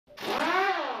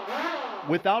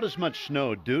Without as much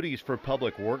snow, duties for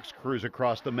public works crews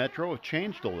across the metro have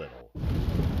changed a little.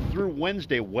 Through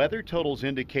Wednesday, weather totals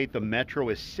indicate the metro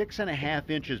is 6.5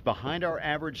 inches behind our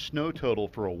average snow total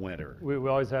for a winter. We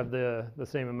always have the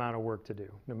same amount of work to do,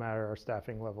 no matter our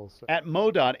staffing levels. At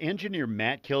MoDOT, engineer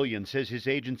Matt Killian says his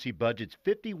agency budgets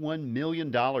 $51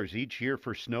 million each year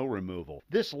for snow removal.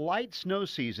 This light snow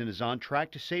season is on track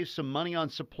to save some money on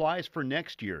supplies for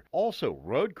next year. Also,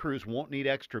 road crews won't need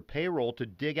extra payroll to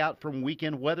dig out from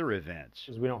weekend weather events.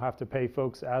 We don't have to pay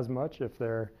folks as much if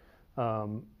they're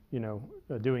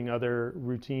doing other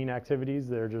routine activities.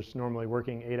 They're just normally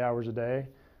working 8 hours a day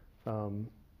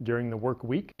during the work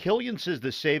week. Killian says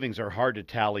the savings are hard to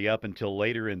tally up until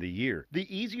later in the year. The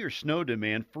easier snow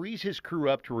demand frees his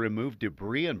crew up to remove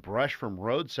debris and brush from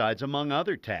roadsides, among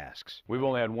other tasks. We've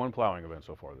only had one plowing event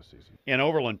so far this season. In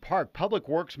Overland Park, public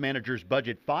works managers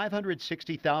budget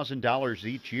 $560,000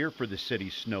 each year for the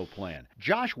city's snow plan.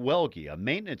 Josh Welge, a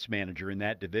maintenance manager in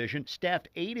that division, staffed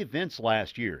 8 events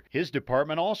last year. His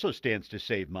department also stands to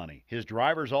save money. His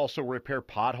drivers also repair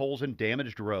potholes and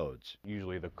damaged roads.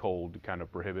 Usually the cold kind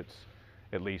of prohibits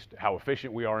at least how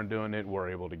efficient we are in doing it. We're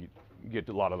able to get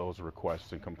a lot of those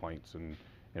requests and complaints and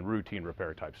routine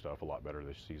repair type stuff a lot better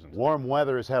this season. Warm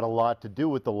weather has had a lot to do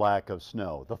with the lack of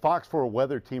snow. The Fox 4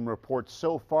 weather team reports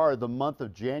so far the month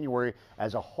of January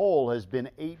as a whole has been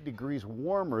 8 degrees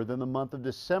warmer than the month of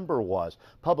December was.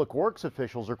 Public Works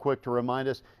officials are quick to remind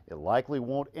us it likely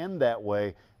won't end that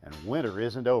way, and winter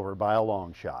isn't over by a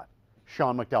long shot.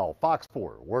 Sean McDowell, Fox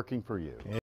 4, working for you.